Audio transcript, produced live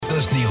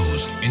latest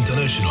news,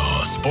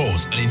 international,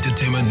 sports, and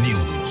entertainment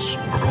news.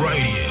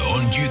 Right here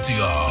on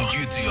GTR.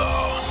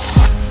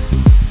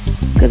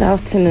 Good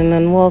afternoon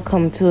and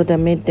welcome to the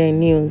midday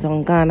news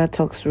on Ghana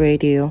Talks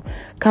Radio.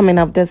 Coming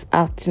up this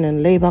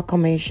afternoon, Labour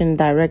Commission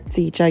direct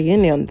teacher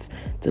unions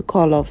to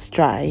call off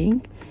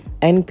strike.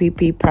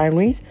 NPP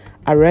primaries,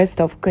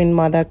 arrest of Queen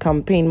Mother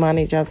campaign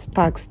manager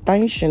sparks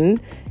tension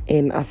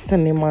in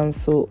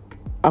Asinimanso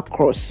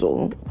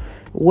Akroso.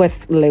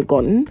 West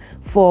Legon,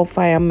 4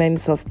 firemen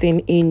sustain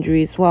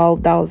injuries while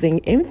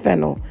dousing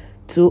inferno,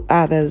 2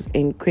 others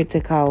in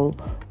critical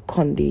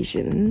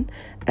condition.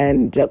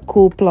 And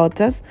coup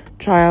plotters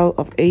trial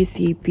of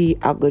ACP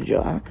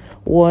Agojoa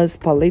was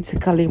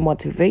politically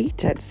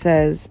motivated,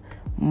 says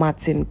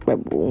Martin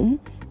Kwebu.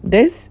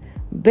 This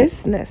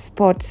business,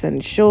 sports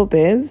and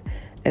showbiz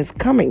is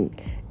coming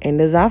in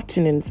this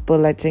afternoon's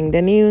bulletin.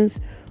 The news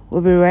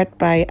will be read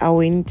by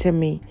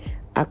Awintemi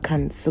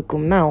Akan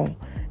Sukum. Now,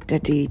 the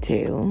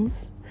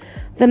details.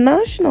 The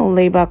National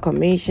Labour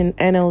Commission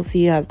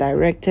 (NLC) has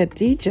directed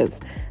teachers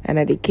and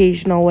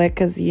educational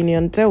workers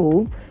union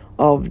TEU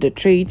of the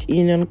Trade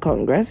Union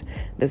Congress,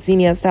 the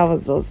Senior Staff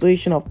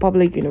Association of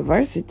Public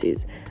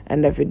Universities,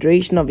 and the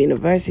Federation of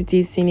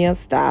University Senior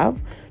Staff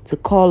to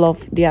call off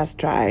their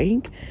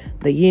strike.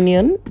 The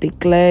union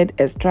declared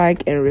a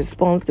strike in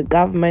response to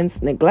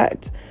government's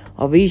neglect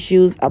of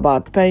issues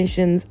about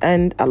pensions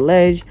and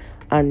alleged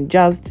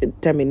unjust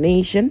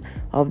termination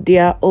of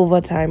their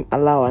overtime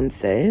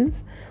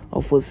allowances.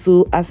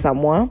 Ofosu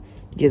Asamoah,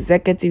 the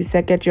executive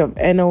secretary of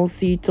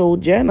NLC,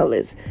 told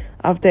journalists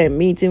after a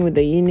meeting with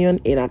the union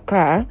in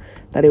Accra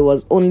that it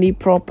was only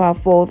proper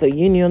for the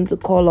union to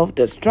call off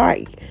the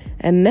strike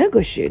and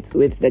negotiate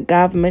with the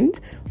government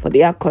for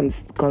their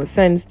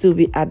concerns to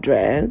be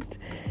addressed.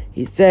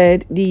 He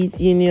said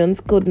these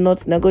unions could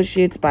not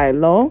negotiate by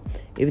law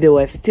if they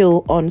were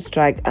still on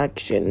strike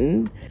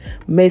action.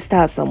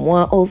 Mr.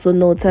 Asamoah also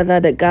noted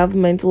that the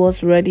government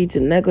was ready to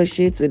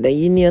negotiate with the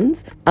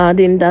unions,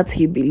 adding that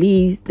he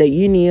believes the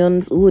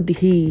unions would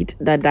heed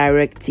the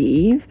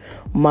directive.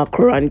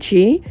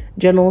 Makoranchi,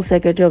 General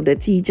Secretary of the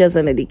Teachers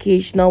and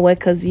Educational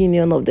Workers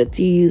Union of the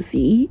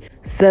TUC,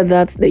 said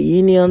that the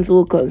unions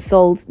will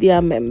consult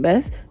their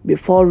members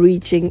before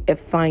reaching a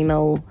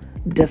final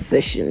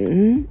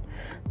decision.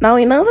 Now,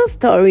 in other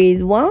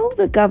stories, while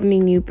the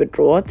governing New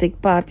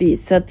Patriotic Party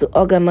is set to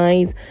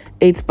organize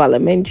its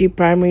parliamentary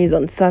primaries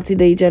on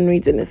Saturday, January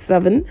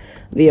 27,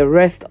 the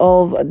arrest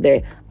of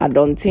the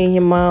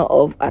Adontehima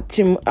of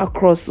Achim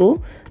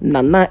Akroso,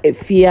 Nana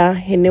Efia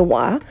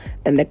Henewa,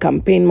 and the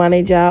campaign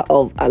manager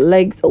of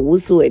Alex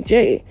Owusu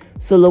Eje,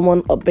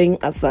 Solomon Obeng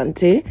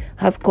Asante,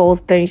 has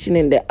caused tension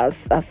in the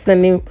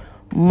Aseni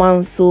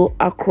Manso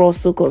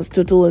Akroso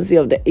constituency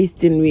of the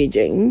Eastern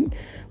region.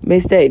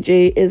 Mr.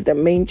 Eje is the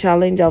main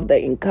challenger of the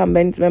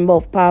incumbent Member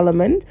of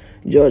Parliament,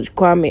 George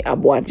Kwame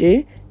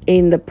Abuaje,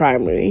 in the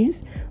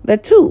primaries. The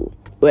two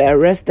were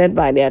arrested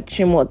by the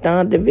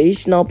Achimota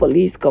Divisional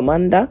Police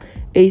Commander,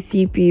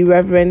 ACP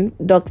Reverend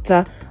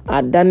Dr.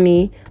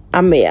 Adani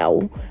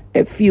Ameau,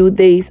 a few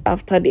days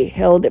after they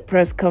held a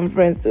press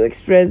conference to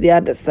express their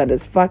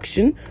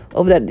dissatisfaction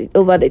over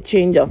the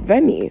change of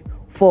venue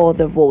for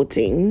the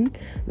voting.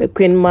 The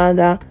Queen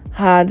Mother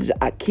had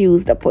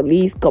accused the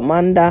police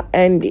commander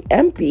and the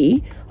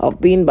MP of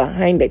being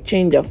behind the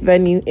change of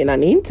venue in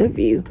an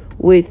interview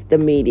with the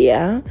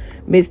media.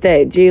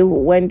 Mr. Eje, who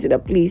went to the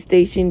police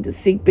station to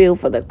seek bail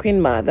for the Queen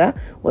Mother,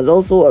 was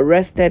also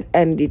arrested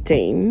and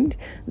detained.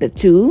 The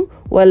two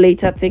were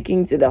later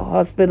taken to the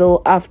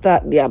hospital after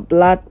their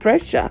blood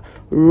pressure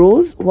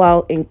rose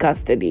while in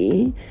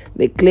custody.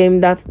 They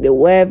claimed that they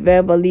were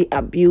verbally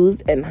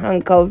abused and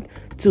handcuffed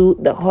to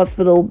the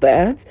hospital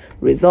beds,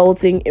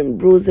 resulting in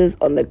bruises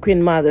on the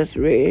Queen Mother's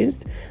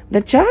wrist. The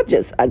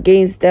charges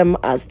against them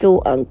are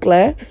still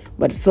unclear,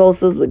 but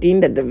sources within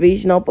the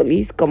Divisional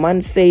Police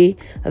Command say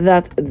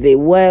that they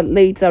were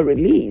later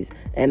released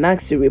and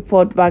asked to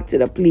report back to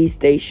the police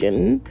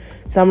station.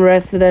 Some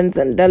residents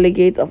and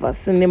delegates of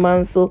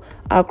Asinimanso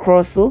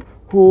Akroso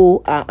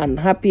who are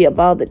unhappy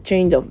about the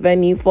change of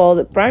venue for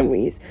the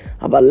primaries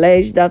have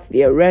alleged that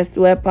the arrests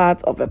were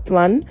part of a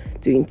plan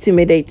to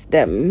intimidate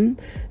them.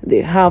 They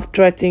have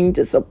threatened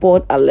to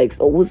support Alex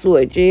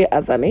Owusu Eje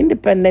as an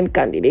independent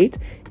candidate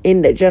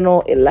in the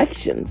general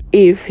elections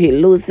if he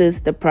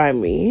loses the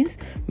primaries.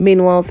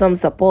 Meanwhile, some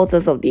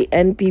supporters of the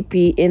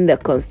NPP in the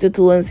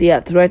constituency are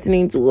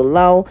threatening to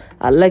allow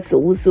Alex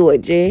Owusu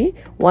Eje,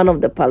 one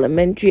of the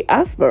parliamentary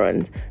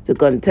aspirants, to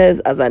contest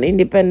as an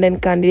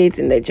independent candidate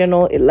in the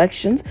general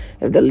elections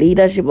if the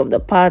leadership of the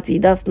party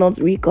does not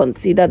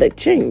reconsider the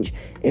change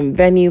in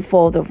venue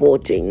for the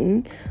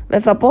voting.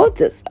 The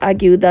supporters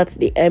argue that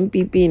the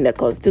MPP in the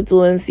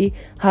constituency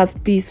has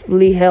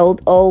peacefully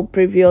held all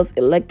previous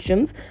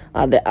elections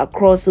at the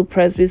Akrosu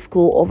Presby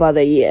School over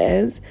the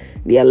years.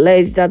 They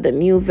allege that the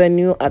new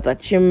venue at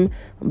Achim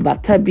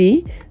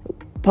Batabi,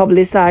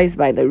 publicized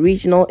by the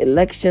Regional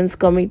Elections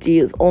Committee,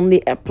 is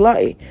only a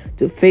ploy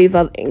to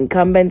favor the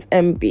incumbent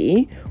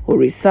MP who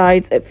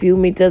resides a few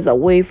meters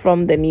away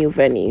from the new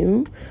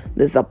venue.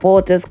 The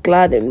supporters,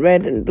 clad in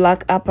red and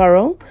black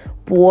apparel,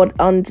 poured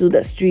onto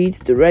the streets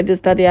to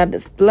register their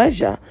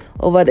displeasure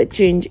over the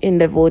change in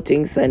the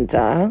voting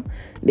center.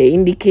 They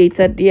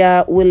indicated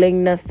their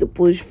willingness to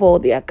push for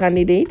their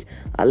candidate,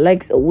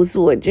 Alex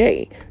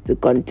Owusu-Ojei, to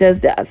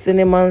contest the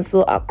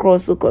Asinimanso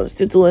Akroso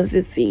constituency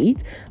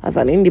seat as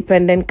an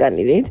independent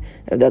candidate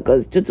if the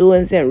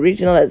constituency and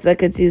regional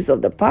executives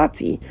of the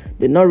party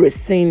did not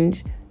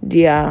rescind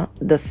their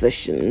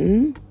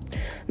decision.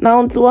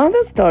 Now to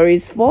other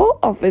stories. 4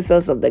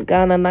 officers of the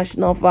Ghana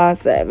National Fire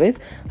Service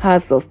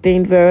have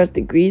sustained various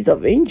degrees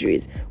of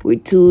injuries,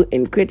 with 2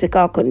 in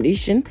critical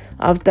condition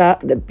after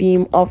the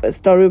beam of a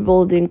story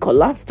building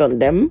collapsed on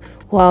them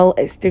while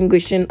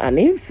extinguishing an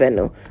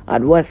inferno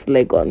at West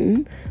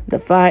Legon. The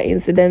fire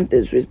incident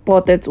is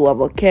reported to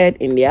have occurred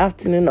in the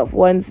afternoon of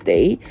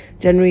Wednesday,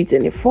 January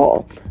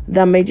 24,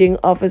 damaging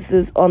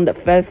offices on the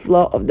first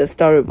floor of the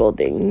story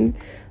building.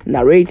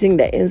 Narrating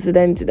the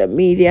incident to the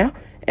media,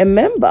 a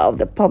member of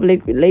the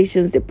Public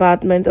Relations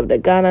Department of the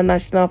Ghana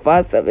National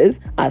Fire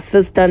Service,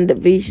 Assistant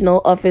Divisional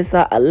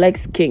Officer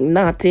Alex King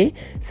Nate,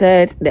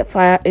 said the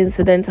fire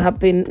incident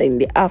happened in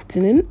the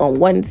afternoon on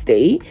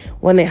Wednesday.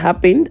 When it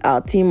happened, our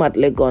team at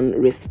Legon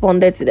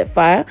responded to the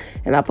fire,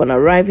 and upon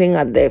arriving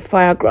at the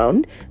fire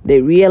ground,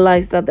 they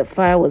realized that the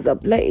fire was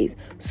ablaze,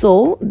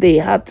 so they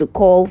had to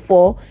call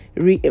for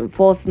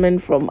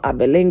reinforcement from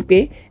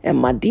Abelemkpe and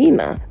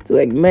Medina to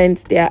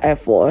augment their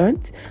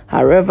efforts.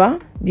 However,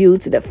 due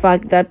to the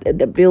fact that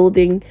the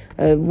building,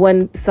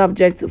 when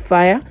subject to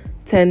fire,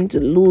 tend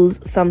to lose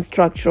some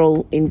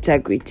structural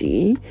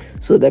integrity,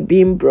 so the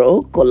beam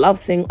broke,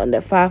 collapsing on the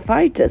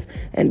firefighters,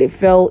 and they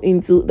fell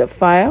into the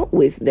fire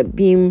with the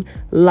beam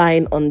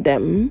lying on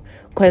them.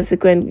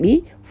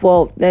 Consequently,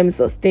 4 of them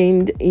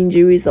sustained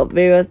injuries of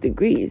various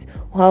degrees,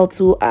 while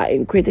 2 are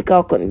in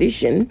critical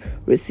condition,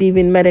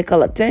 receiving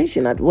medical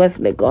attention at West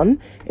Legon.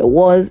 It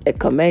was a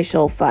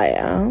commercial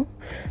fire.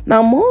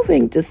 Now,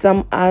 moving to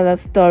some other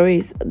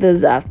stories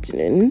this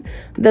afternoon,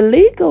 the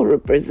legal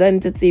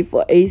representative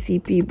for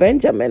ACP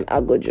Benjamin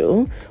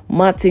Agojo,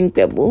 Martin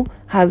Kpebu,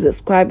 has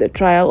described the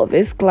trial of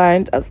his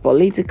client as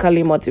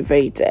politically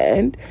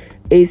motivated.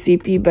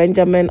 ACP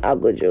Benjamin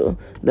Agojo,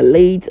 the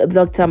late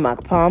Dr.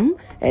 McPalm,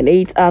 and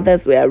 8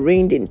 others were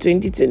arraigned in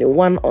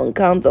 2021 on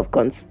counts of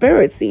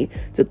conspiracy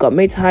to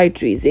commit high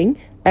treason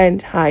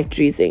and high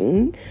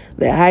treason.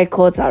 The High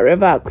Court,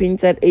 however,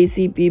 acquitted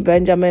ACP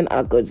Benjamin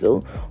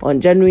Agojo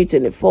on January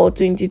 24,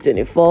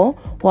 2024,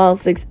 while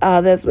 6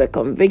 others were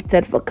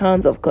convicted for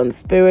counts of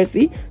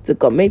conspiracy to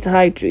commit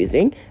high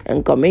treason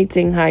and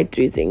committing high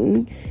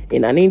treason.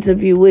 In an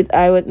interview with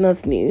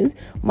Eyewitness News,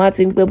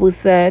 Martin Kpebu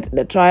said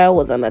the trial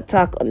was an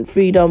attack on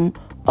freedom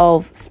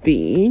of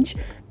speech.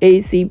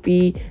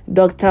 ACP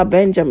Dr.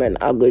 Benjamin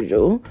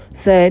Agojo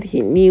said he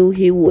knew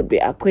he would be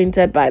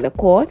acquitted by the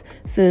court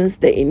since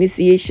the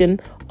initiation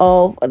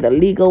of the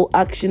legal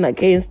action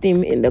against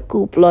him in the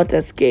coup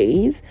plotters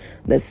case.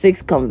 The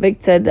 6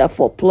 convicted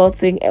for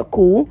plotting a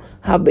coup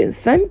have been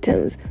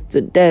sentenced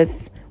to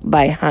death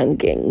by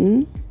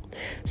hanging.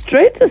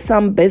 Straight to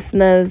some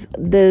business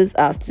this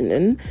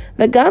afternoon,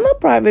 the Ghana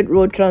Private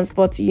Road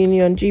Transport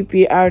Union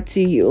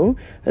GPRTU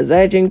is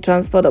urging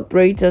transport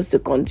operators to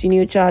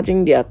continue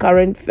charging their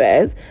current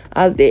fares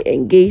as they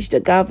engage the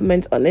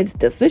government on its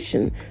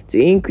decision to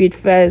increase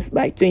fares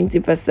by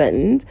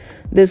 20%.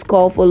 This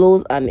call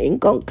follows an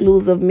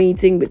inconclusive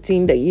meeting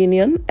between the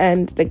union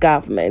and the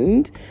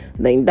government.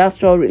 The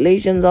Industrial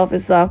Relations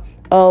Officer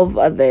of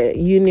the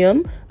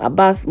union,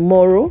 Abbas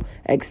Moro,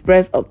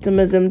 expressed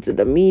optimism to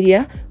the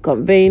media,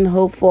 conveying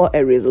hope for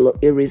a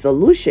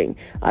resolution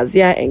as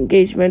their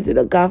engagement with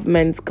the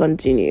government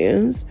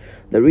continues.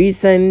 The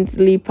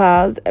recently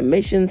passed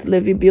emissions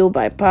levy bill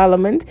by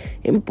Parliament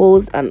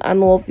imposed an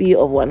annual fee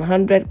of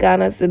 100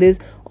 Ghana cedis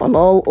on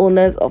all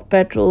owners of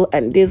petrol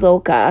and diesel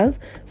cars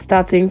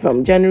starting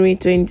from January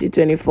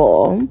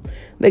 2024.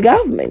 The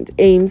government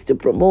aims to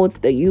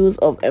promote the use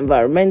of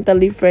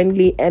environmentally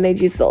friendly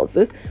energy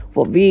sources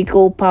for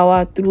vehicle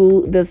power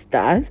through this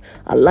tax,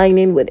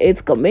 aligning with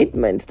its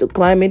commitment to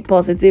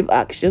climate-positive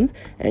actions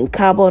and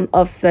carbon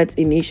offset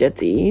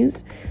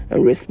initiatives.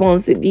 In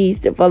response to these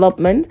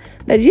developments,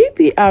 the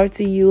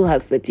GPRTU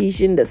has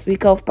petitioned the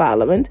Speaker of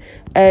Parliament,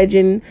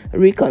 urging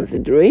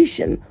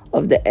reconsideration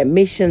of the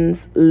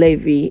emissions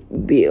levy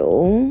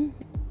bill.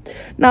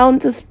 Now on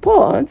to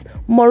sports.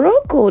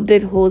 Morocco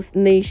did host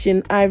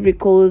nation Ivory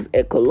Coast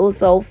a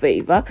colossal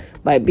favor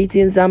by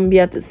beating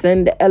Zambia to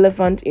send the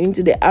Elephant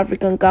into the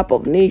African Cup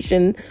of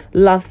Nations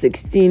last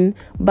 16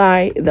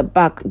 by the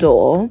back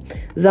door.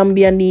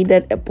 Zambia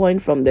needed a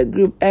point from the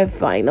Group F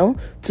final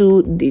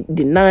to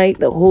deny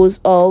the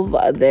host of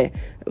the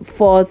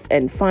 4th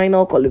and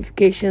final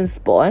qualification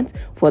spot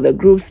for the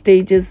group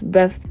stage's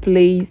best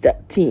placed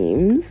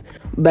teams,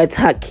 but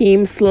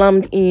Hakim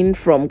slammed in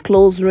from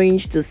close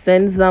range to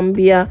send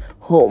Zambia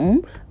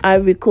home,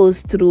 Ivory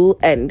Coast through,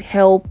 and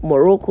help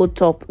Morocco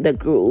top the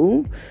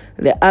group.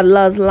 The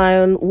Atlas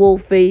Lion will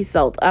face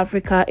South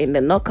Africa in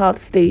the knockout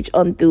stage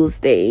on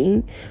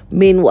Tuesday.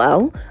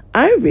 Meanwhile,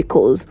 Ivory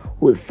Coast,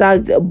 who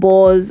sacked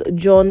boss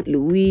John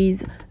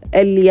Louis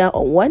earlier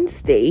on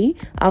Wednesday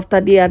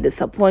after their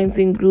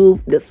disappointing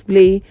group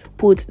display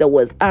put the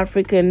West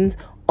Africans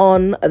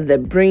on the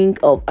brink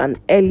of an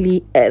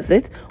early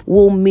exit,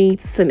 will meet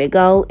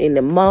Senegal in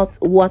a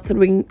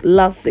mouth-watering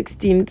last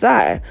 16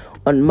 tie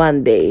on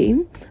Monday.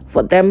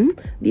 For them,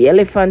 the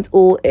Elephants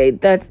owe a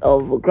debt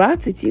of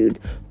gratitude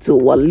to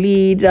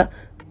Waleed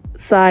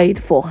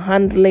side for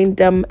handling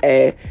them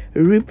a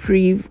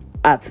reprieve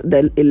at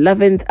the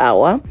 11th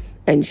hour,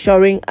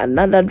 ensuring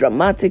another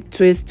dramatic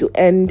twist to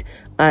end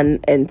an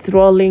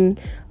enthralling,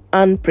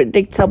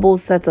 unpredictable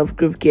set of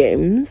group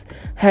games.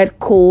 Head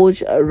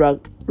coach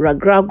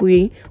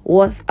Ragragui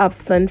was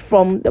absent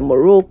from the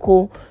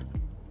Morocco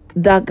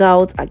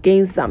dugout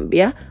against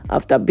Zambia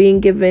after being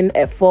given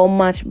a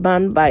 4-match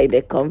ban by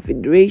the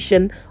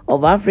Confederation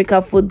of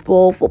Africa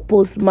Football for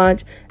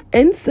post-match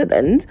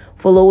incident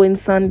following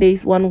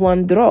Sunday's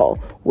 1-1 draw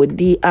with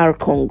DR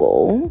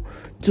Congo.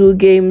 2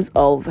 games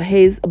of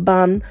his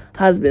ban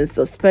has been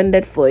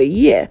suspended for a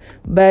year,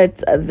 but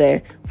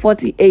the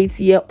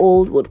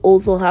 48-year-old would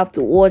also have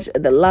to watch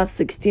the last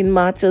 16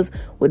 matches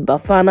with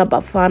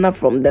Bafana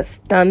from the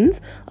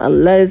stands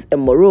unless a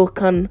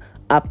Moroccan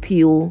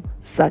appeal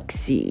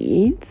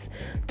succeeds.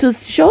 To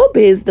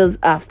showbiz this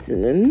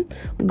afternoon,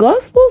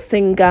 gospel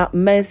singer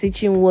Mercy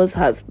Chinwo's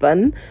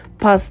husband,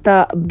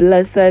 Pastor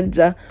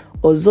Blessed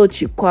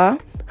Ozochikwa,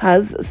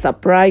 has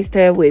surprised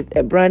her with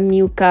a brand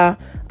new car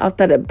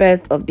after the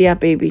birth of their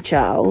baby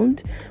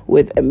child.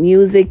 With a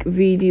music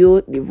video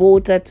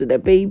devoted to the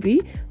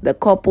baby, the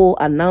couple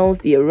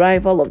announced the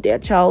arrival of their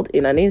child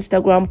in an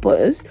Instagram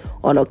post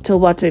on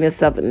October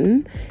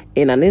 27.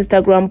 In an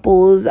Instagram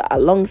post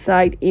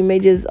alongside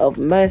images of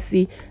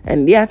Mercy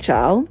and their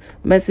child,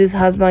 Mercy's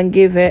husband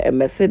gave her a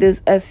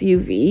Mercedes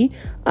SUV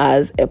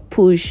as a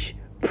push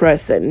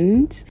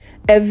present.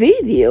 A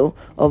video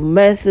of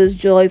Mercy's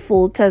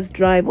joyful test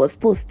drive was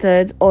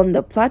posted on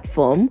the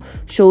platform,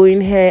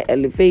 showing her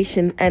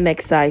elevation and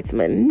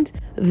excitement.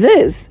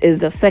 This is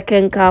the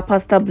second car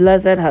Pastor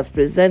Blessed has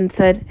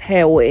presented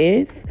her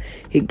with.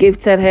 He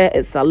gifted her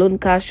a saloon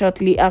car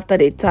shortly after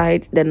they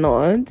tied the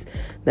knot.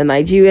 The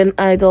Nigerian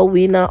Idol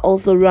winner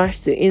also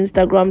rushed to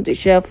Instagram to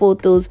share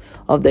photos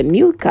of the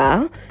new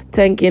car,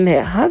 thanking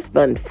her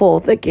husband for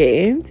the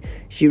gift.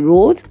 She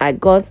wrote, "I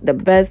got the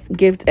best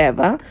gift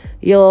ever.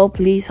 Y'all,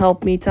 please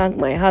help me thank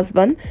my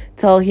husband.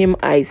 Tell him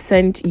I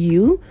sent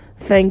you.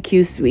 Thank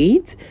you,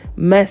 sweet."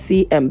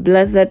 Mercy and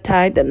Blessed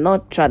tied the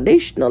knot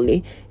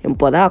traditionally in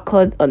Port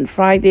Harcourt on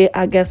Friday,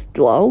 August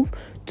 12,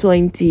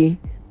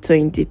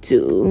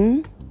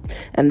 2022.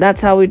 And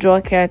that's how we draw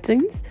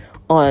curtains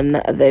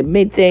on the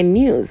midday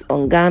news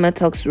on Ghana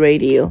Talks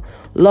Radio.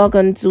 Log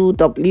on to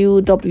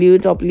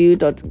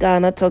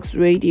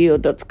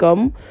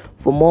www.ghanatalksradio.com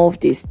for more of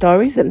these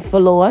stories and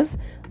follow us,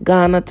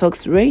 Ghana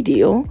Talks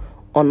Radio,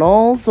 on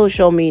all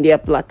social media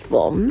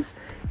platforms.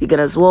 You can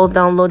as well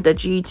download the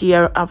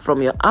GTR app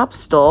from your App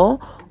Store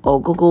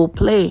or Google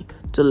Play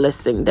to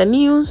listen. The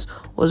news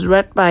was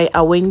read by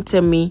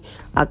Awentemi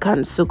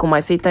Akansukum. I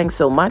say thanks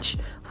so much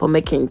for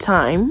making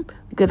time.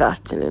 Good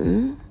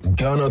afternoon.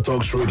 Ghana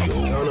Talks Radio.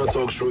 Ghana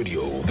Talks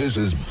Radio. This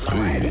is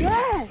big.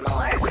 Yes.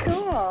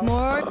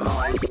 More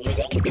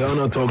music.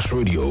 Ghana Talks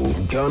Radio.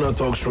 Ghana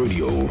Talks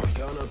Radio.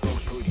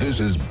 This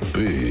is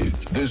big.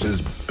 This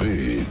is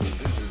big.